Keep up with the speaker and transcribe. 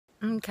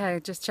Okay,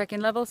 just checking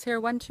levels here.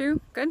 1,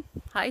 2. Good.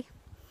 Hi.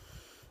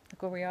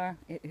 Look where we are.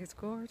 It is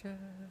gorgeous.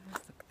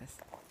 Look at this.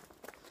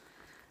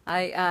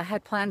 I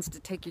had plans to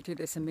take you to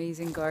this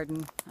amazing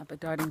garden up at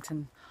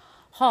Dartington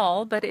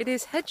Hall, but it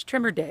is hedge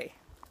trimmer day.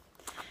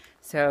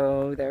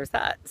 So there's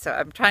that. So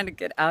I'm trying to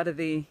get out of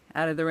the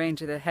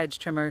range of the hedge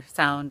trimmer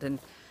sound and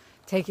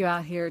take you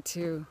out here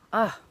to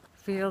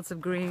fields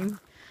of green.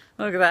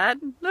 Look at that.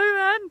 Look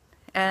at that.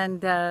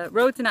 And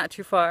roads are not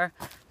too far.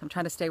 I'm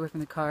trying to stay away from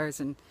the cars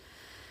and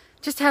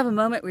just have a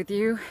moment with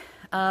you.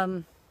 I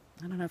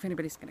don't know if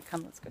anybody's going to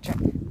come. Let's go check.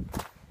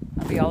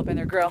 I'll be all up in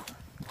their grill.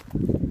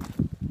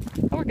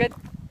 Oh, we're good.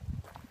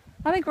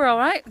 I think we're all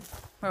right.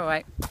 We're all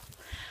right.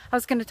 I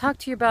was going to talk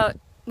to you about,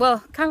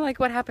 well, kind of like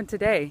what happened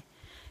today,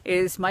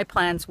 is my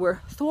plans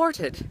were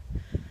thwarted.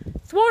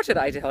 Thwarted,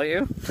 I tell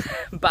you,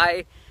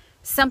 by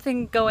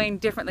something going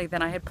differently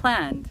than I had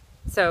planned.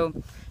 So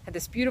I had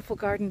this beautiful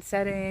garden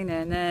setting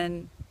and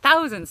then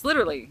thousands,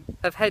 literally,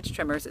 of hedge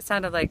trimmers. It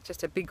sounded like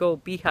just a big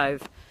old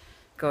beehive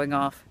going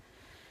off.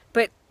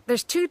 But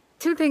there's two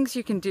things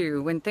you can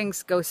do when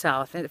things go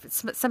south. And if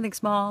it's something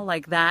small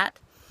like that,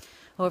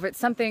 or if it's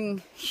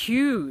something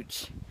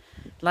huge,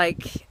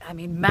 like, I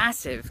mean,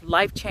 massive,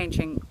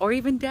 life-changing, or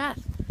even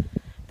death,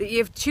 that you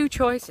have two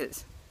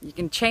choices. You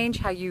can change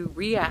how you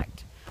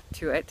react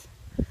to it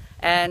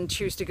and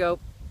choose to go,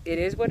 it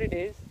is what it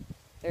is.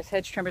 There's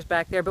hedge trimmers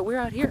back there, but we're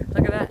out here.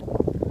 Look at that.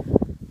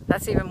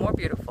 That's even more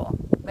beautiful.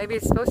 Maybe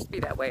it's supposed to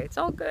be that way. It's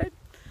all good.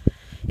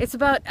 It's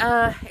about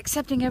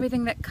accepting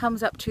everything that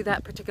comes up to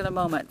that particular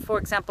moment. For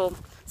example,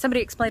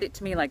 somebody explained it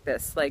to me like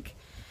this. Like,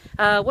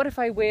 what if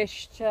I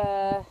wished,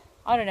 I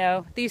don't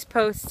know, these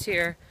posts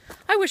here,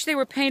 I wish they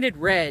were painted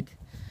red.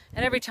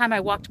 And every time I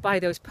walked by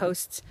those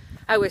posts,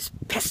 I was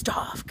pissed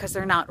off because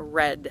they're not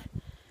red.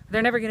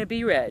 They're never going to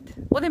be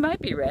red. Well, they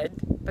might be red,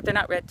 but they're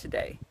not red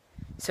today.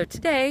 So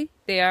today,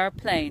 they are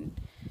plain.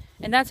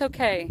 And that's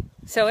okay.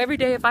 So every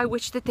day, if I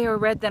wish that they were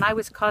red, then I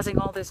was causing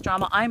all this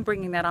drama. I'm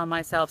bringing that on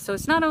myself. So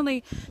it's not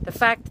only the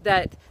fact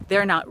that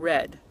they're not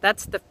red.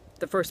 That's the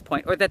first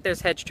point. Or that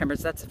there's hedge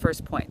trimmers. That's the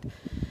first point.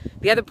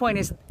 The other point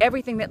is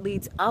everything that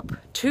leads up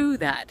to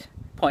that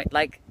point.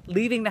 Like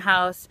leaving the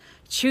house,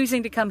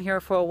 choosing to come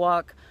here for a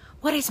walk.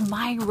 What is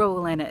my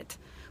role in it?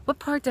 What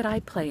part did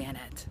I play in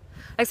it?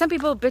 Like some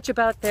people bitch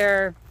about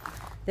their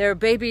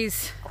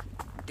baby's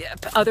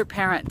other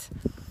parent.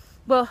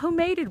 Well, who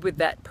mated with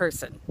that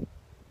person?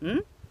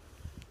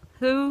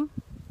 Who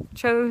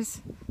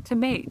chose to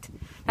mate?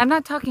 I'm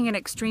not talking in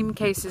extreme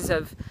cases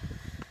of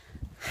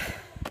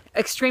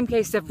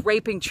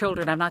raping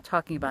children. I'm not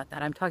talking about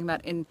that. I'm talking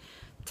about in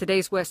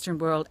today's Western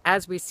world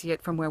as we see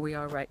it from where we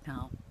are right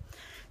now.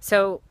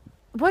 So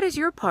what is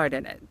your part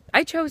in it?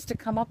 I chose to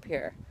come up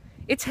here.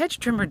 It's hedge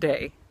trimmer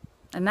day,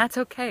 and that's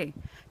okay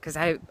because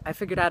I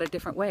figured out a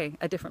different way,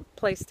 a different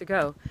place to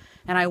go,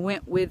 and I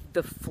went with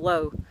the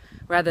flow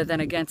rather than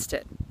against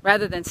it,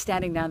 rather than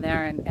standing down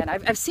there and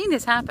I've seen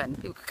this happen.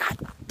 People go,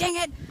 God dang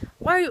it,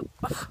 why are you,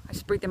 I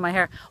just breathed in my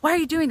hair, why are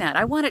you doing that?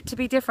 I want it to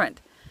be different.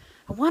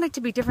 I want it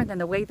to be different than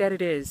the way that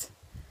it is.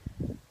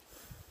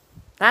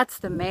 That's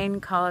the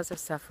main cause of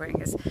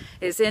suffering.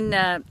 Is in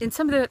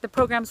some of the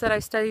programs that I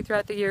studied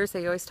throughout the years,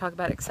 they always talk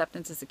about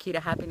acceptance is the key to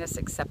happiness,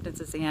 acceptance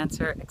is the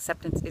answer,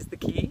 acceptance is the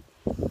key.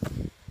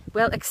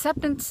 Well,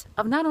 acceptance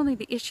of not only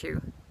the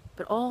issue,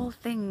 but all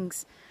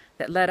things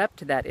that led up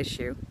to that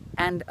issue,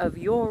 and of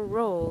your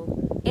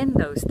role in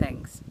those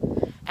things.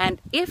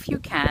 And if you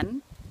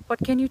can, what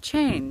can you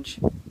change?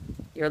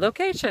 Your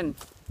location.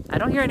 I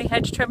don't hear any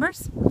hedge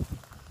trimmers.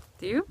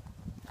 Do you?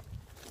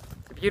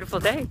 It's a beautiful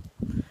day.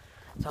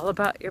 It's all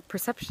about your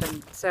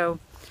perception. So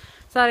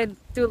I thought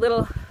I'd do a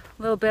little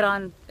bit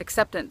on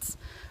acceptance.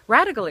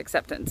 Radical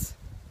acceptance.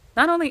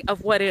 Not only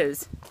of what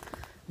is,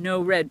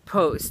 no red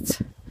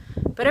posts,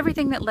 but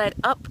everything that led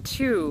up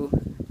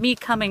to me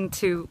coming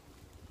to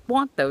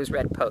want those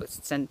red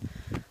posts. And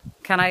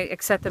can I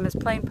accept them as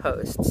plain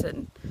posts?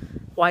 And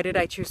why did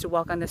I choose to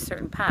walk on this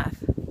certain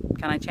path?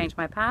 Can I change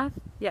my path?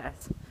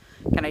 Yes.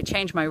 Can I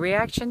change my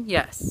reaction?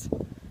 Yes.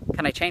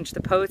 Can I change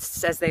the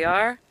posts as they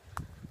are?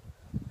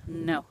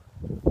 No.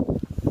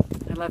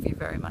 I love you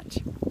very much.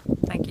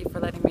 Thank you for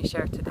letting me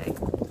share today.